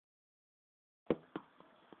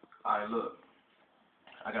Alright, look,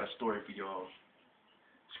 I got a story for y'all.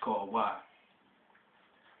 It's called Why.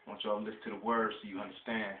 I want y'all to listen to the words so you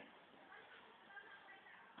understand.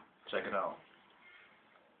 Check it out.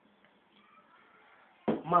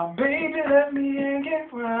 My baby let me hanging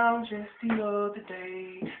around just the other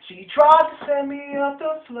day. She tried to set me up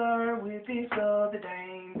to flirt with this other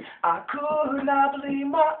dame. I could not believe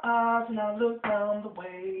my eyes when I looked down the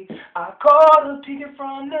way. I caught her peeking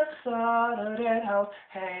from the side of that house.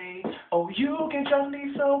 Hey, oh, you can trust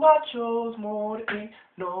me, so I chose more to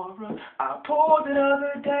ignore her. I pulled the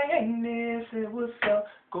other day, and this it was so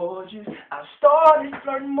gorgeous. I started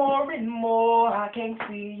flirting more and more. I can't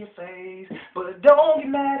see your face, but don't get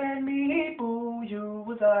mad at me, boo. You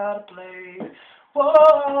was out of place.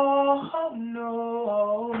 Whoa,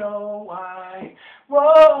 no, no, why?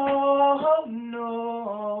 Whoa,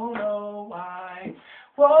 no, no, why?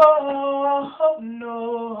 Whoa,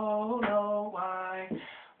 no, no, why?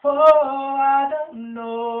 Whoa, I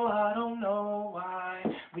don't know why.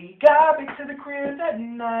 We got back to the crib that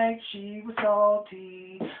night, she was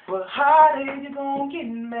salty. But how did you gon' get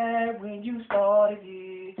mad when you started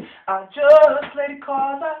it? I just played the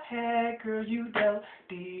cards I had, girl, you dealt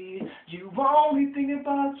it. You only think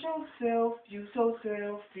about yourself, you so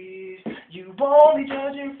selfish. You only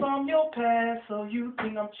judging from your past, so you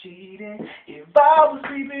think I'm cheating. If I was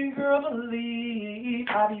sleeping, girl, believe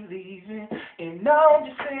I'd be leaving. And now I'm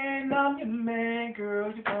just saying I'm your man,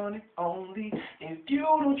 girl, you're one and only. If you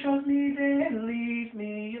don't trust me, then leave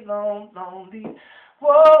me alone, lonely.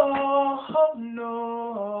 Whoa,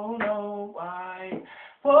 no, no, why?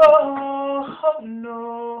 Whoa,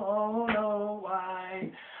 no, no,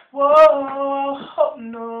 why? Whoa,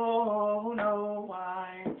 no, no,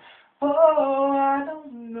 why? Whoa, I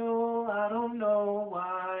don't know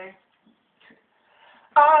why.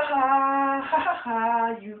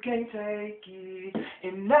 You can't take it.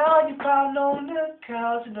 And now you're pouting on the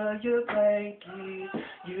couch under your blanket.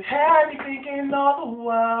 You had me thinking all the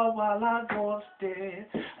while I go upstairs.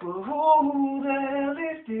 But who the hell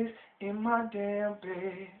is this in my damn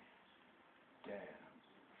bed?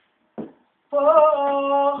 Damn.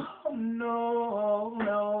 Whoa, no,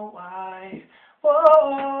 no, why?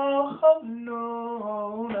 Whoa,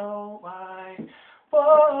 no, no, why?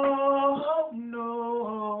 Whoa,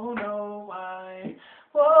 no, no, why?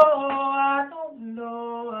 Whoa, I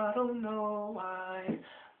don't know why.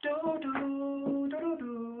 Do do do do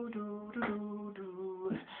do do do do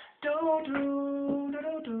do do do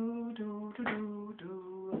do do do do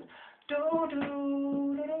do do do.